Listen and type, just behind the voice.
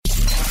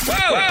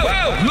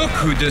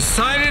who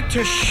decided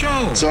to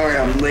show. Sorry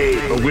I'm late.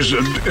 A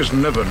wizard is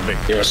never late.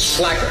 You're a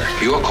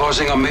slacker. You're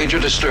causing a major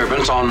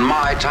disturbance on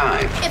my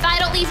time. If I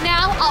don't leave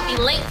now, I'll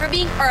be late for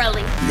being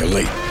early. You're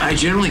late. I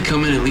generally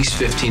come in at least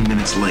 15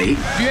 minutes late.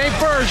 If you ain't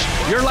first,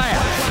 you're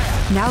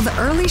last. Now the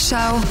early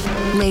show,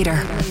 later,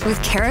 with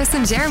Karis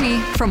and Jeremy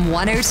from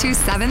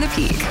 102.7 The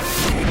Peak.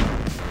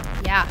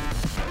 Yeah.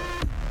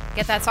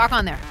 Get that sock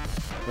on there.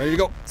 Ready to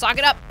go. Sock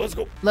it up. Let's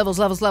go. Levels.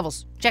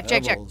 Check.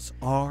 Levels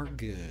are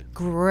good.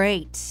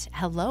 Great.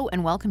 Hello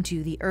and welcome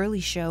to the Early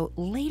Show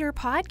Later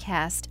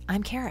podcast.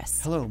 I'm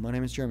Karis. Hello, my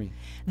name is Jeremy.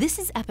 This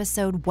is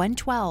episode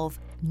 112,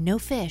 No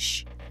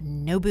Fish,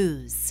 No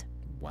Booze.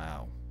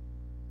 Wow.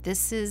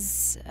 This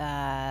is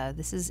a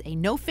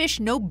no fish,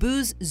 no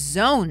booze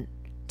zone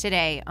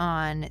today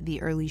on the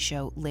Early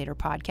Show Later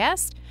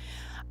podcast.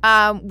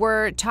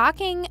 We're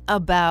talking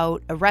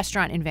about a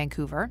restaurant in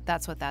Vancouver.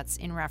 That's what that's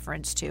in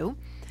reference to.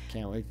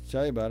 Can't wait to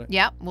tell you about it.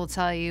 Yeah, we'll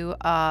tell you.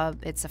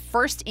 It's a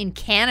first in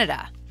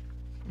Canada.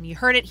 And you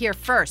heard it here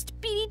first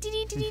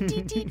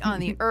on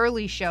the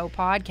Early Show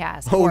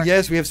podcast. Oh,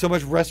 yes, we have so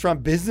much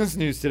restaurant business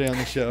news today on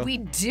the show. We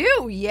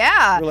do,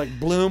 yeah. We're like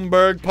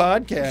Bloomberg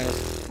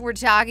podcast. We're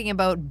talking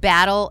about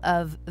Battle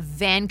of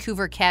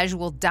Vancouver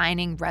Casual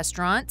Dining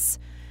Restaurants,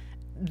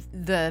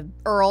 the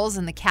Earls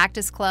and the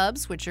Cactus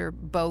Clubs, which are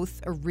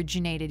both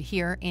originated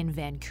here in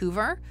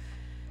Vancouver.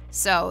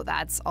 So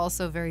that's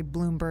also very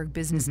Bloomberg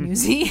business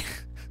newsy.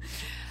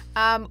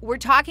 We're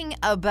talking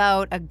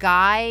about a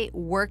guy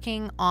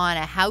working on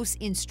a house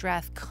in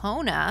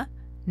Strathcona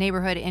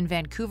neighborhood in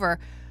Vancouver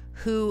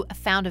who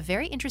found a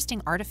very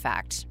interesting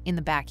artifact in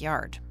the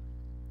backyard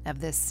of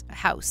this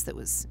house that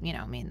was,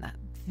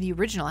 the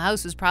original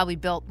house was probably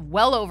built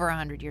well over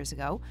 100 years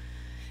ago.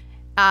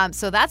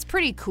 So that's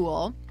pretty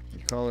cool.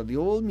 You call it the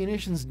old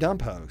munitions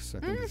dump house. I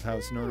think it's how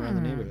it's known around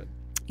the neighborhood.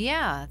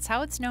 Yeah, that's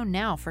how it's known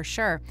now for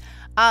sure.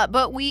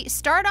 But we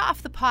start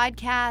off the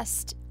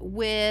podcast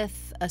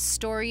with a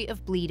story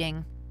of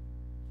bleeding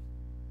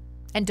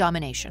and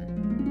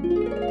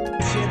domination.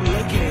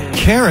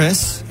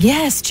 Karis.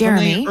 Yes,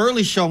 Jeremy. From the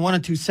Early Show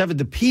 102.7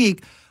 The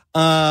Peak.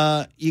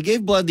 You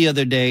gave blood the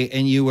other day,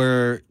 and you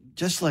were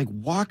just like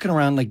walking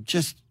around, like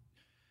just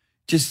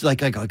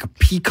like a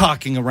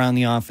peacocking around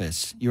the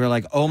office. You were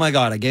like, "Oh my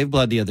God, I gave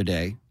blood the other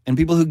day." And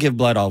people who give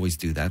blood always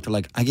do that. They're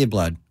like, I gave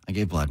blood.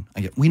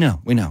 We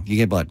know. You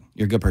gave blood.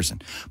 You're a good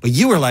person. But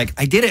you were like,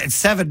 I did it in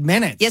 7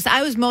 minutes. Yes,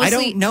 I was mostly. I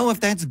don't know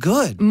if that's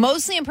good.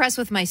 Mostly impressed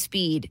with my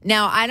speed.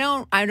 Now, I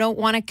don't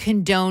want to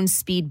condone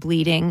speed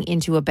bleeding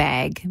into a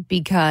bag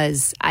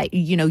because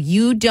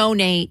you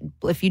donate.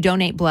 If you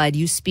donate blood,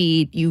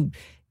 you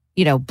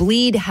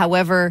bleed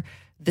however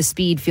the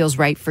speed feels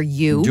right for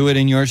you. Do it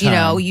in your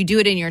time. You do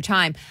it in your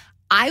time.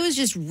 I was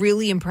just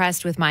really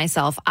impressed with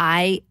myself.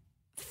 I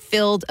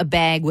filled a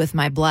bag with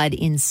my blood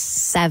in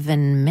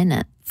 7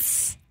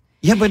 minutes.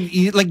 Yeah, but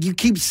you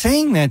keep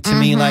saying that to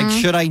me. Like,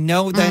 should I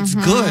know that's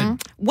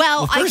good?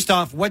 Well, first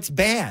off, what's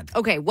bad?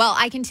 Okay, well,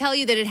 I can tell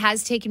you that it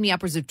has taken me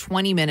upwards of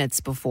 20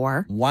 minutes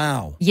before.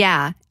 Wow.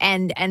 Yeah,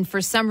 and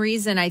for some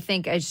reason, I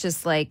think it's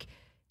just like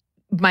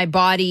my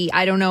body,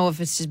 I don't know if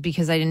it's just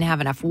because I didn't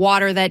have enough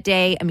water that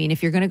day. I mean,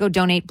 if you're going to go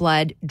donate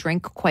blood,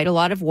 drink quite a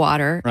lot of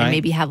water and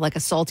maybe have like a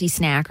salty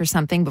snack or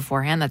something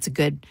beforehand. That's a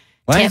good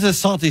Why tip. is a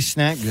salty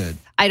snack good?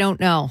 I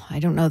don't know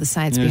the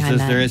science behind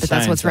that, but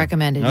that's what's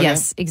recommended. Okay.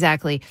 Yes,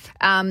 exactly.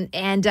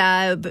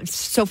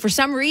 So for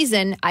some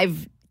reason,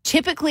 I've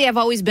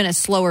always been a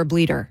slower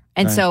bleeder.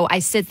 And so I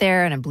sit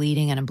there and I'm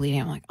bleeding. I'm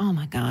like, oh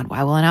my God,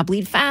 why will I not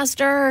bleed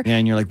faster? Yeah,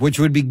 and you're like, which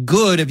would be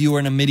good if you were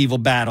in a medieval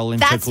battle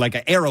and took like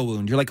an arrow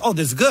wound. You're like, oh,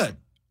 this is good.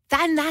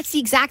 Then that's the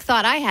exact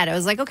thought I had. I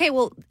was like, okay,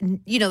 well,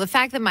 the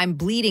fact that I'm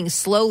bleeding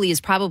slowly is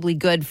probably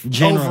good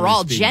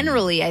overall.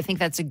 Generally, I think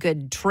that's a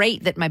good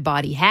trait that my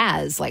body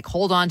has. Like,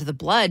 hold on to the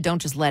blood. Don't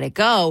just let it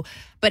go.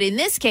 But in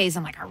this case,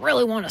 I'm like, I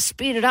really want to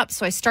speed it up.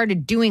 So I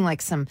started doing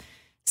like some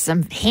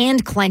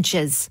hand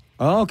clenches.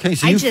 Oh, okay.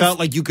 So you felt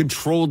like you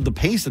controlled the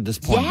pace at this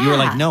point. Yeah. You were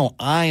like, no,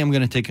 I am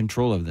going to take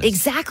control of this.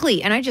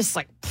 Exactly. And I just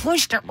like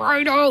pushed it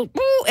right out.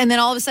 Woo! And then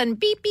all of a sudden,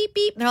 beep, beep,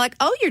 beep. And they're like,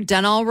 oh, you're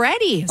done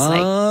already. It's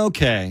like,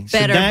 okay.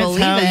 Better so that's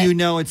believe how it. you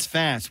know it's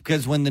fast.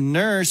 Because when the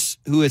nurse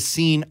who has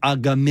seen a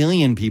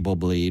gamillion people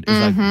bleed is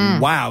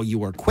like, wow, you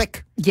were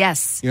quick.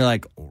 Yes. You're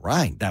like, all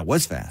right, that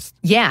was fast.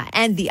 Yeah.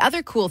 And the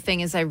other cool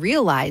thing is I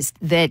realized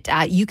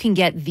that you can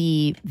get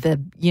the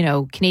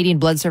Canadian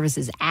Blood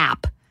Services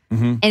app.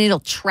 And it'll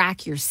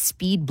track your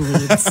speed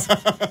bleeds.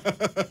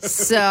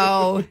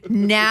 So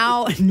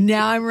now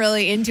I'm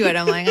really into it.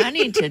 I'm like, I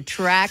need to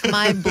track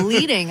my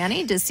bleeding. I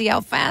need to see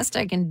how fast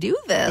I can do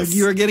this.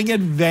 You're getting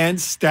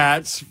advanced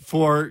stats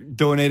for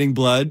donating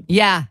blood?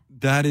 Yeah.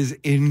 That is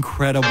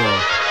incredible.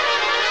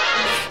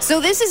 So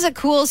this is a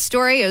cool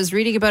story. I was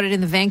reading about it in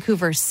the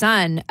Vancouver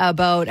Sun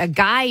about a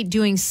guy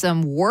doing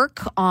some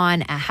work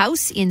on a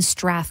house in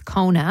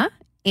Strathcona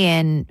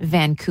in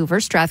Vancouver.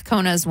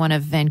 Strathcona is one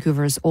of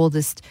Vancouver's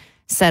oldest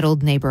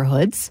settled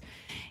neighborhoods.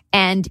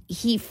 And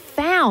he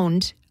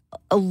found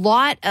a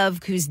lot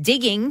of, who's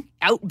digging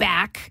out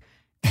back.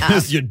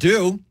 Yes, you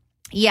do.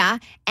 Yeah,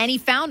 and he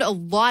found a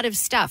lot of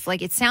stuff.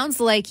 Like, it sounds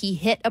like he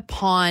hit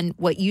upon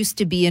what used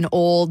to be an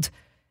old,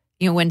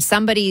 when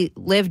somebody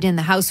lived in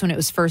the house when it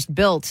was first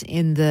built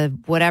in the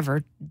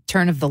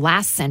turn of the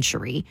last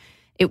century,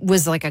 it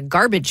was like a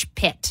garbage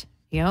pit.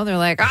 They're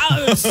like,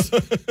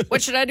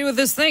 what should I do with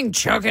this thing?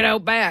 Chuck it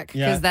out back.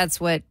 Because that's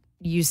what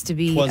used to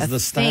be was the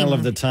style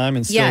of the time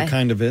and still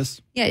kind of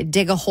is. Yeah,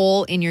 dig a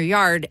hole in your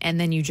yard and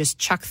then you just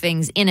chuck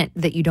things in it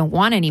that you don't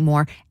want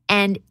anymore.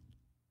 And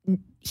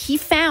he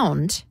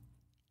found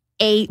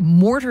a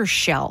mortar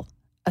shell,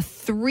 a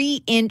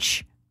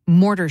 3-inch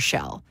mortar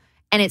shell.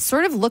 And it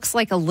sort of looks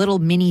like a little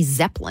mini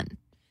Zeppelin.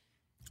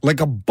 Like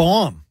a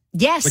bomb.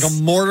 Yes. Like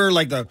a mortar,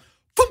 like the...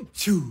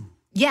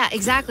 Yeah,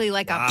 exactly.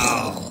 Like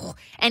a...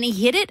 And he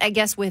hit it, I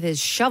guess, with his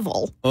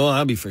shovel. Oh,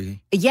 that'd be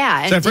freaky.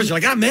 Yeah. So at first you're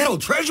like, metal,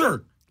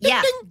 treasure.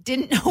 Yeah,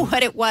 didn't know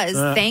what it was.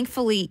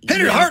 Thankfully...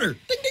 Hit it harder.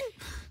 Ding, ding.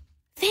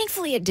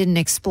 Thankfully, it didn't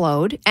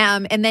explode.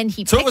 And then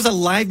he... So it was a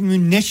live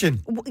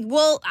munition.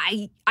 Well,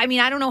 I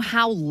don't know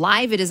how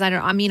live it is.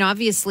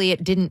 Obviously,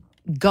 it didn't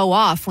go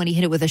off when he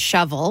hit it with a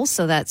shovel,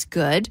 so that's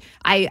good.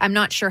 I'm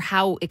not sure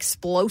how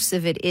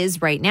explosive it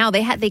is right now.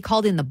 They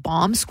called in the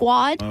bomb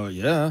squad. Oh,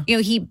 yeah.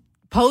 He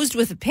posed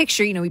with a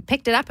picture. He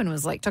picked it up and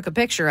was like, took a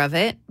picture of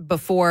it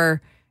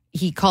before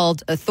he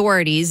called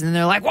authorities, and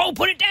they're like, whoa,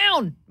 put it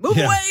down. Move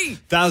away.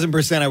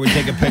 1,000% I would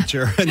take a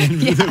picture. And then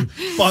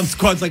the bomb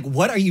squad's like,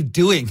 what are you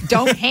doing?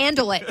 Don't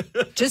handle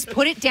it. Just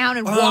put it down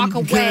and walk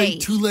away.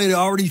 Too late. I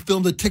already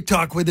filmed a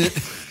TikTok with it.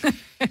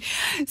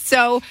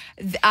 So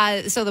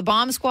the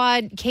bomb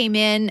squad came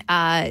in.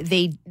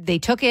 They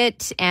took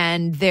it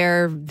and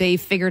they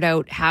figured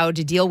out how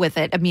to deal with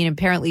it.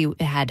 Apparently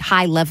it had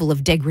high level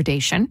of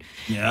degradation.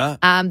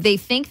 Yeah. They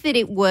think that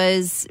it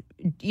was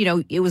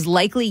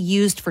likely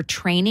used for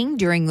training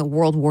during the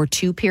World War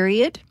II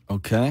period.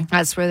 Okay.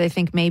 That's where they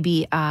think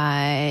maybe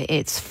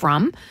it's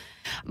from.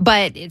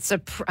 But it's a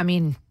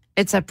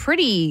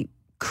pretty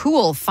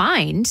cool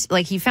find.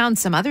 Like, he found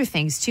some other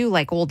things too,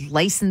 like old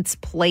license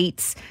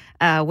plates.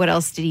 What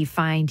else did he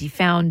find? He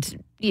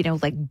found,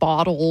 like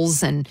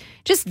bottles and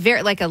just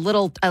like an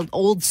old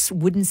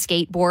wooden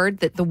skateboard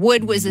that the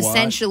wood was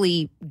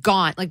essentially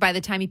gone. Like, by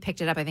the time he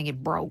picked it up, I think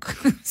it broke.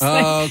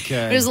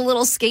 Okay. There's a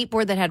little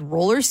skateboard that had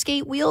roller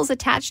skate wheels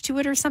attached to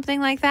it or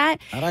something like that.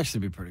 That'd actually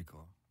be pretty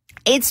cool.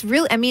 It's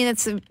really,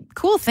 it's a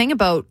cool thing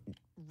about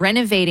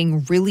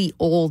renovating really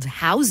old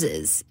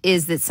houses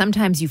is that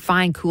sometimes you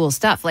find cool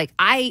stuff. Like,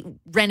 I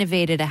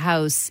renovated a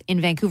house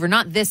in Vancouver,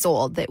 not this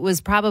old, that was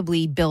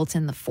probably built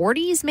in the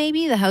 40s,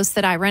 maybe, the house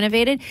that I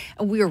renovated.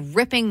 And we were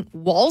ripping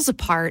walls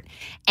apart,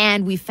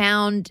 and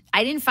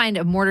I didn't find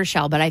a mortar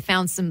shell, but I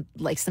found some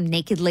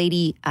naked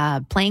lady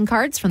playing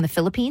cards from the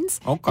Philippines.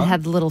 Okay. That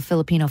had the little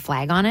Filipino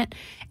flag on it.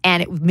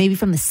 And it was maybe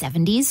from the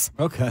 70s.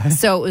 Okay.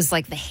 So it was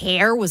like the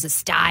hair was a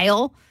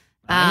style.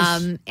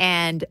 Nice.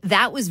 And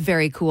that was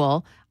very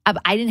cool.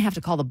 I didn't have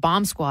to call the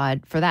bomb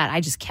squad for that. I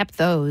just kept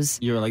those.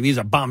 You were like, these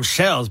are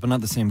bombshells, but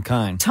not the same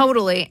kind.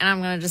 Totally. And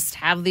I'm going to just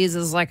have these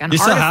as like an you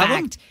artifact. Still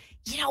have them?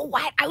 You know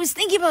what? I was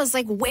thinking about, I was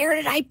like, where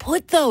did I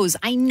put those?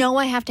 I know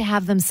I have to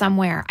have them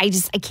somewhere. I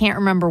can't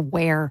remember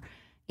where.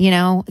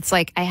 It's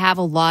like I have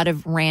a lot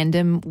of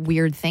random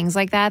weird things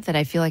like that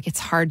I feel like it's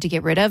hard to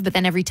get rid of. But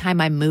then every time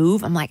I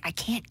move, I'm like, I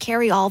can't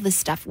carry all this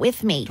stuff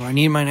with me. Do I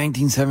need my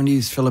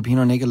 1970s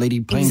Filipino naked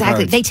lady playing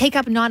Exactly. cards? They take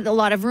up not a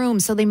lot of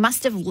room, so they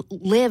must have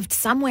lived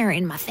somewhere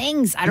in my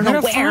things. I don't know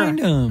where. Find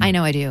them. I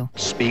know I do.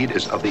 Speed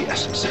is of the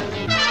essence.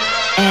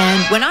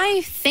 And when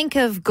I think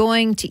of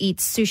going to eat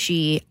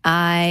sushi,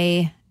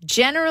 I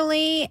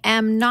generally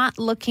am not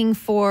looking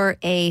for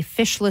a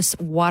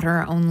fishless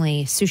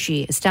water-only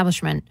sushi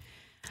establishment.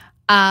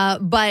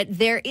 But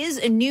there is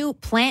a new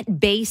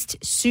plant-based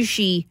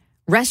sushi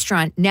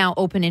restaurant now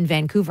open in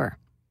Vancouver.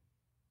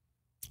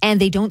 And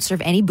they don't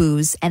serve any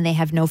booze, and they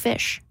have no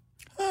fish.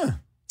 Huh.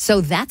 So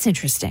that's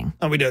interesting.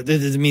 Oh, that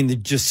doesn't mean they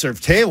just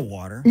serve tail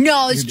water.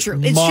 No, it's true.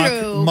 It's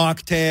true.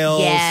 Mocktails.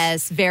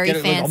 Yes, very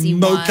fancy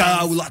like a mocha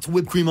ones. with lots of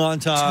whipped cream on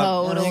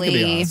top. Totally. That could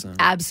be awesome.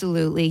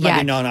 Absolutely. Maybe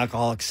Yeah.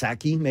 non-alcoholic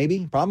sake,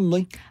 maybe,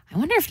 probably. I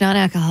wonder if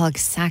non-alcoholic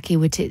sake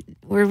would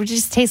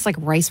just taste like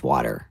rice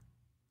water.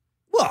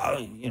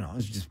 Well,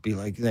 it'd just be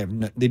like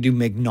they do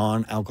make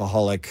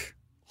non-alcoholic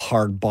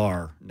hard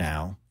bar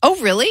now. Oh,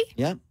 really?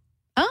 Yeah.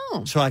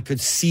 Oh. So I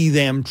could see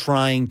them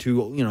trying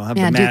to, have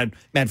the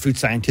mad food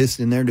scientists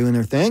in there doing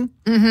their thing.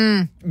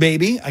 Mm-hmm.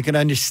 Maybe. I could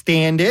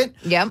understand it.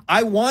 Yep.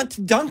 I want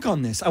to dunk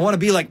on this. I want to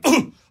be like,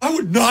 oh, I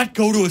would not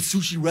go to a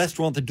sushi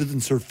restaurant that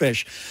doesn't serve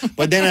fish.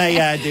 But then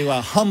I do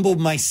humble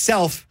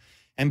myself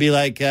and be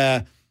like,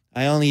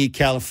 I only eat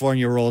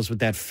California rolls with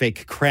that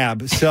fake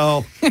crab.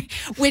 So,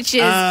 which is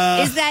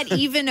that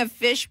even a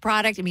fish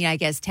product? I mean, I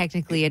guess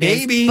technically it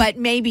is, but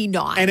maybe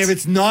not. And if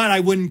it's not, I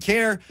wouldn't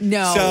care.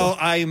 No. So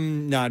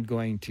I'm not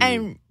going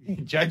to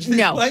judge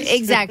this place.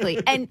 Exactly.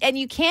 And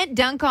you can't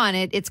dunk on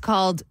it. It's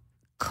called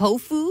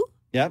Kofu.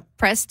 Yep.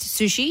 Pressed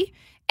sushi,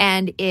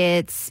 and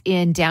it's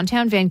in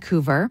downtown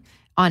Vancouver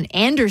on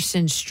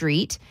Anderson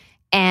Street,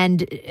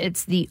 and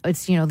it's the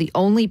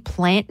only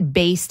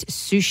plant-based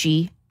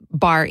sushi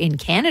bar in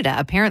Canada,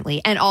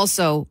 apparently, and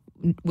also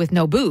with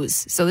no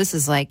booze. So this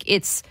is like,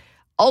 it's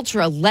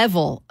ultra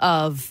level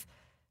of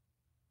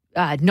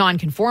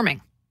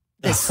non-conforming,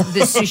 this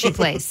sushi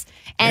place.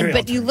 And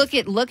but you look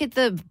at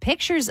the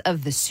pictures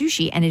of the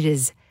sushi, and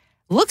it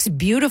looks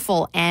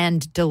beautiful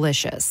and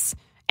delicious.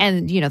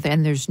 And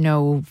and there's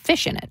no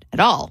fish in it at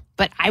all.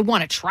 But I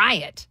want to try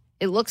it.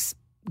 It looks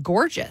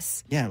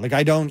gorgeous. Yeah, like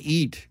I don't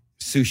eat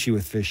sushi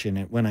with fish in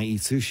it when I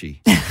eat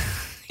sushi.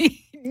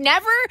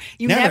 Never?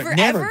 Never,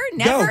 ever?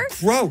 No,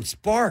 gross,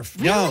 barf.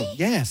 Really? No,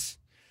 yes.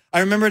 I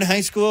remember in high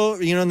school,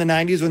 in the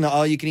 90s when the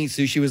all-you-can-eat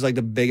sushi was like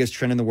the biggest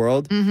trend in the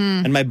world.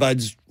 Mm-hmm. And my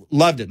buds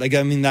loved it. Like,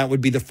 I mean, that would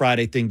be the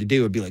Friday thing to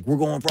do. It'd be like, we're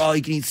going for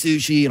all-you-can-eat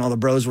sushi. And all the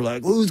bros were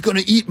like, who's going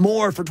to eat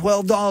more for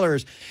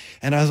 $12?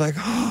 And I was like,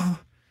 oh,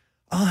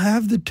 I'll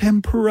have the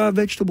tempura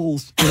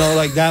vegetables.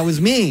 Like that was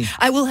me.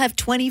 I will have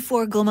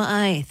 24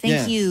 goma-ai.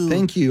 Thank you.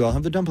 Thank you. I'll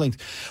have the dumplings.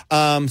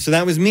 So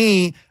that was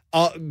me.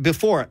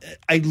 Before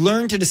I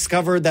learned to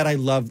discover that I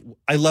love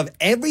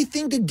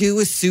everything to do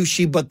with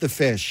sushi but the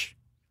fish.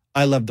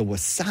 I love the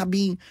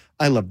wasabi.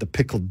 I love the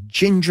pickled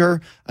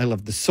ginger. I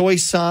love the soy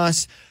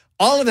sauce.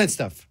 All of that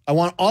stuff. I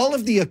want all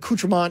of the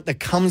accoutrement that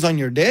comes on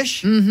your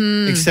dish,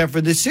 except for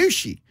the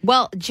sushi.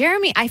 Well,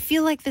 Jeremy, I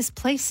feel like this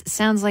place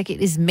sounds like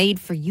it is made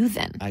for you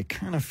then. I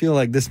kind of feel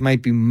like this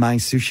might be my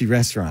sushi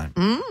restaurant.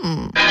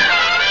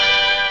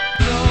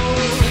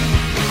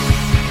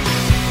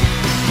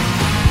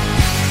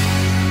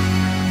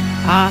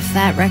 Off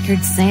that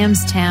record,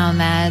 Sam's Town.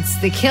 That's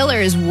The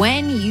Killers,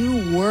 When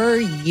You Were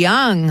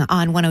Young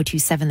on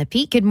 102.7 The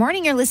Peak. Good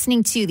morning. You're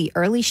listening to The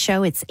Early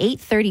Show. It's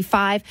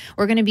 8:35.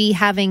 We're going to be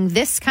having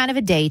this kind of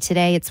a day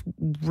today. It's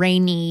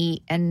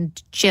rainy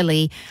and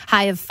chilly.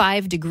 High of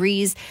 5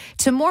 degrees.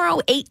 Tomorrow,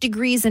 8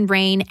 degrees and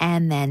rain.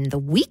 And then the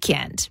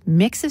weekend,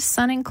 mix of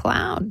sun and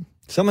cloud.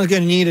 Someone's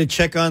going to need to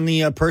check on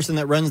the person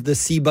that runs the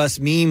C-Bus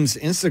Memes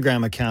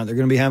Instagram account. They're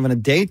going to be having a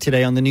day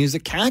today on the news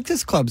that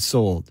Cactus Club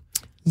sold.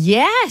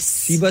 Yes.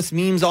 C-Bus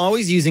Memes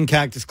always using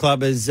Cactus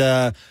Club as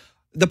the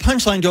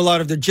punchline to a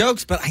lot of their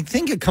jokes, but I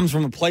think it comes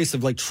from a place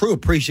of like true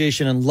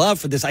appreciation and love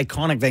for this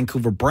iconic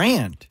Vancouver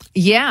brand.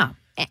 Yeah.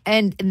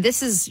 And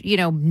this is,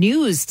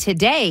 news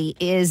today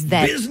is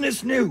that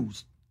business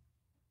news.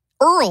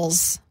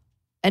 Earls,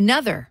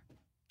 another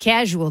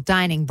casual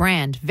dining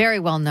brand, very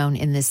well known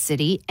in this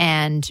city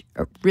and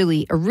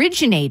really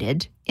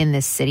originated in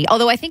this city.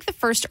 Although I think the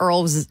first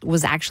Earls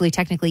was actually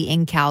technically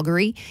in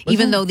Calgary,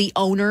 even though the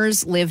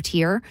owners lived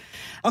here.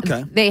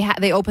 Okay.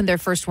 They opened their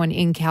first one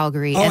in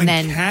Calgary. And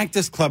then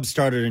Cactus Club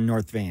started in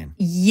North Van.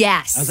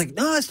 Yes. I was like,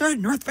 no, it started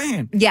in North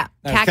Van. Yeah.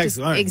 Cactus,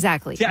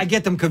 exactly. See, I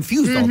get them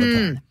confused all the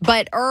time.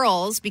 But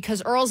Earls,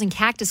 because Earls and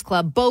Cactus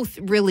Club, both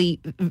really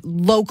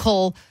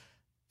local,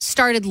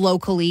 started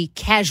locally,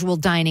 casual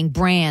dining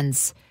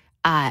brands.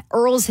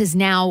 Earls has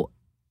now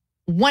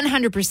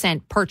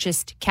 100%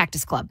 purchased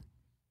Cactus Club.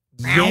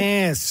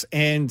 Yes,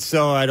 and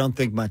so I don't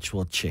think much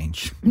will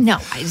change. No,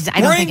 I don't think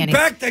anything. Bring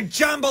back the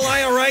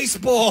jambalaya rice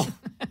bowl.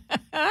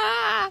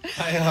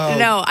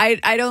 No,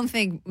 I don't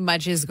think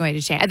much is going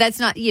to change. That's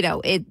not,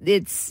 it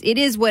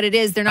is what it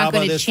is. They're not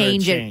going to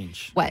change it.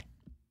 What?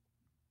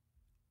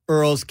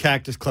 Earl's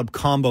Cactus Club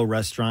combo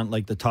restaurant,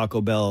 like the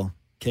Taco Bell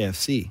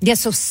KFC. Yeah,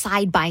 so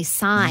side by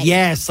side.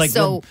 Yes, like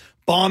so.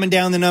 Bombing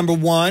down the number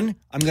one.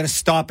 I'm going to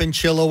stop in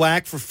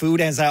Chilliwack for food,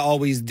 as I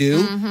always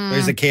do.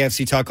 There's a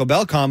KFC Taco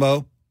Bell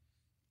combo.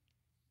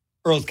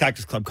 Earl's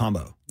Cactus Club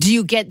combo. Do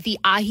you get the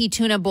ahi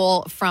tuna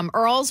bowl from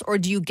Earl's or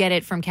do you get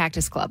it from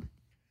Cactus Club?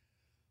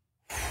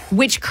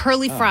 Which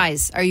curly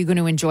fries are you going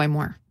to enjoy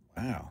more?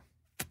 Wow.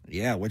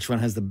 Yeah, which one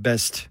has the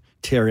best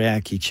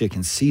teriyaki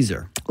chicken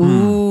Caesar?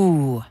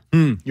 Ooh.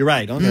 You're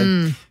right.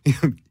 Okay.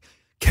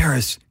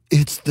 Karis,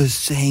 it's the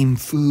same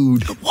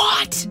food.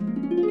 What?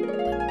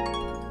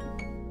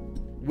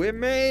 We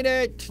made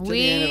it to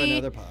the end of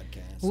another podcast.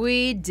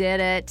 We did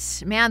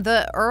it. Man,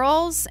 the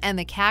Earls and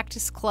the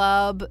Cactus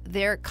Club,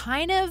 they're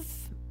kind of,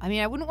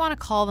 I wouldn't want to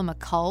call them a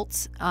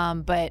cult,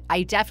 but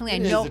I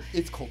definitely,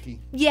 It's culty.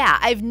 Yeah,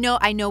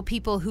 I know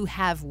people who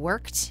have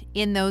worked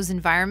in those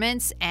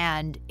environments,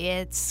 and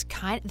it's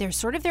they're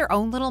sort of their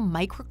own little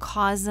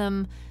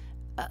microcosm.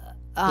 It's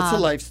a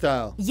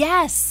lifestyle.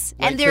 Yes.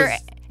 Like,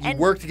 and you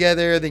work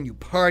together, then you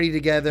party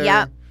together.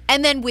 Yeah.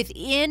 And then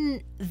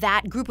within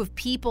that group of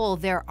people,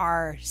 there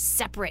are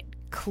separate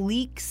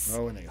cliques.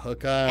 Oh, and they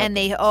hook up. And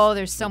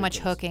there's so much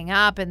hooking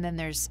up, and then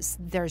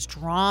there's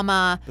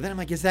drama. But then I'm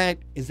like, is that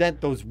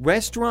those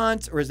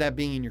restaurants, or is that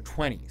being in your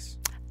 20s?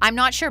 I'm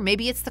not sure.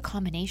 Maybe it's the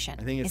combination.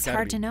 I think it's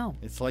hard to know.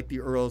 It's like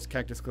the Earls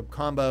Cactus Club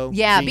combo.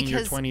 Yeah, being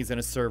because in your 20s and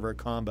a server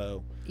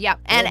combo. Yeah,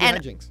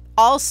 and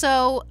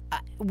also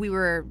we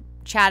were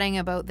chatting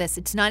about this.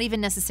 It's not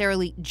even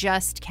necessarily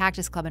just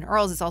Cactus Club and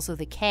Earls. It's also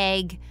the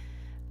Keg.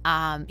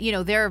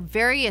 There are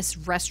various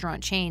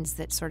restaurant chains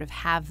that sort of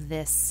have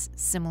this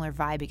similar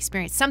vibe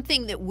experience.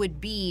 Something that would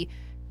be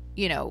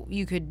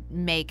you could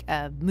make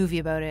a movie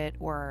about it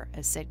or a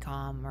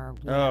sitcom or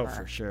whatever. Oh,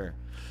 for sure.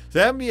 So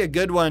that would be a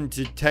good one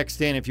to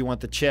text in if you want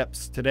the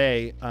chips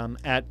today.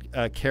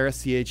 At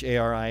Charis,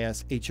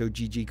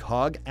 CHARISHOGG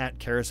Hog, at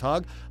Charis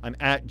Hog. I'm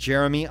at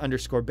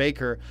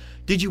Jeremy_Baker.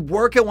 Did you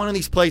work at one of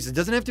these places? It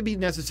doesn't have to be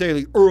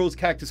necessarily Earls,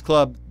 Cactus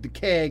Club, The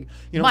Keg,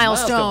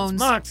 Milestones,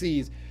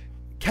 Moxie's,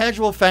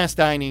 casual fast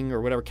dining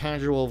or whatever.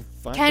 Casual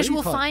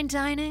fine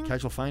dining?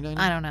 Casual fine dining?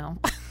 I don't know.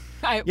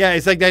 Yeah,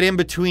 it's like that in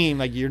between.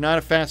 Like you're not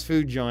a fast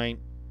food joint,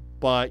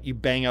 but you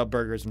bang out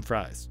burgers and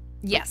fries.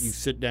 Yes. Like you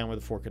sit down with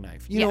a fork and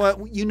knife. You know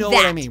what? You know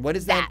what I mean. What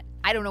is that?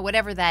 I don't know.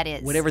 Whatever that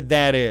is. Whatever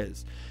that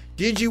is.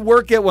 Did you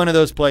work at one of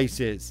those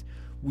places?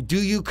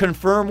 Do you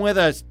confirm with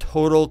us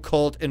total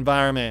cult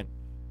environment?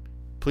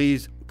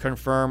 Please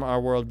confirm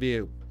our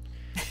worldview.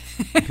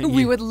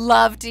 We would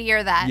love to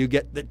hear that. You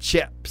get the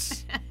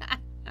chips.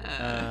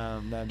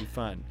 That'd be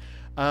fun.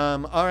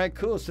 All right,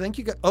 cool. So thank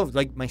you guys. Oh,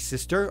 like my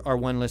sister, our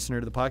one listener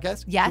to the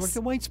podcast. Yes. She worked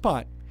at White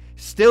Spot.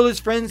 Still is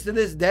friends to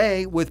this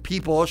day with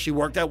people she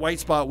worked at White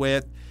Spot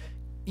with,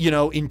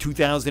 in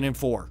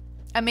 2004.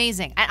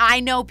 Amazing. And I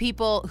know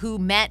people who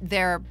met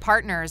their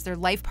partners, their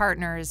life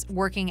partners,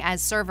 working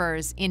as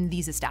servers in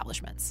these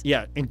establishments.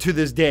 Yeah, and to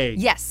this day.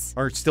 Yes.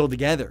 Are still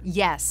together.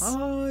 Yes.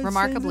 Oh,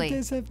 remarkably.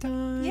 Days of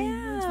time.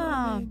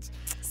 Yeah.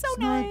 So it's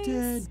nice. Not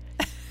dead.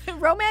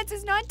 Romance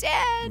is not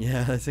dead.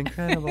 Yeah, that's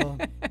incredible.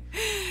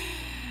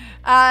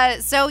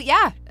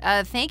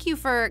 Thank you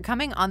for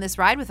coming on this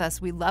ride with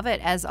us. We love it.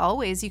 As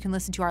always, you can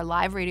listen to our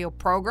live radio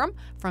program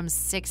from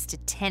 6 to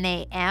 10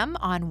 a.m.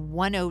 on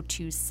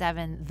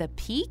 102.7 The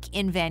Peak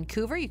in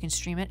Vancouver. You can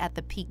stream it at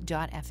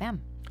thepeak.fm.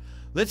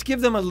 Let's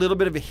give them a little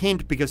bit of a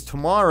hint because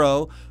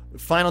tomorrow,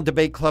 final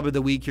debate club of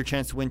the week, your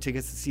chance to win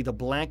tickets to see the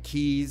Black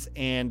Keys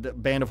and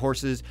Band of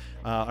Horses,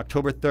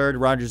 October 3rd,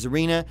 Rogers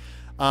Arena.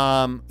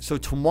 So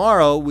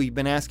tomorrow, we've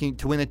been asking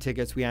to win the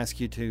tickets. We ask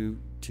you to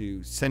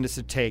send us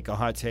a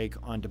hot take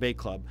on Debate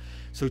Club.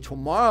 So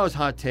tomorrow's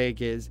hot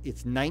take is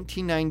it's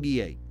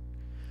 1998.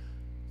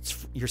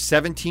 You're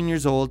 17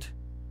 years old.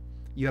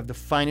 You have the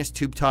finest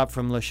tube top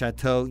from Le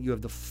Chateau. You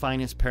have the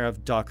finest pair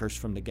of Dockers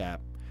from the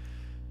Gap.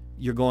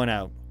 You're going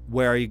out.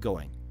 Where are you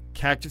going?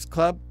 Cactus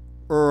Club,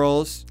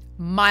 Earls,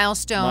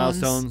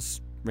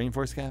 Milestones,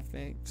 Rainforest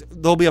Cafe.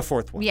 There'll be a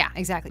fourth one. Yeah,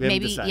 exactly.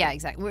 Maybe. Yeah,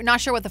 exactly. We're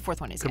not sure what the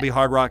fourth one is. Could be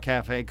Hard Rock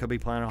Cafe. Could be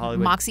Planet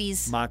Hollywood.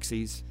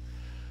 Moxie's.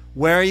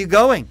 Where are you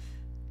going?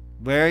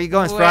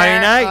 It's Friday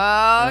night.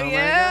 Oh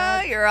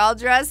yeah. You're all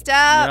dressed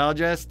up.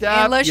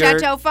 In Le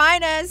Chateau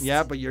finest.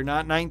 Yeah, but you're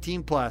not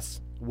 19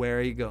 plus. Where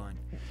are you going?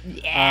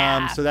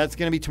 Yeah. So that's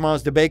going to be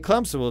tomorrow's debate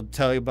club. So we'll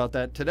tell you about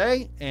that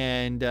today,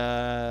 and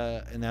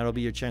that'll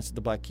be your chance at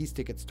the Black Keys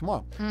tickets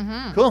tomorrow.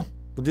 Mm-hmm. Cool.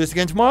 We'll do this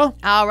again tomorrow.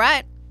 All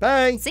right.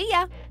 Bye. See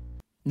ya.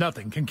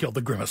 Nothing can kill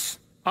the grimace.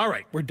 All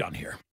right, we're done here.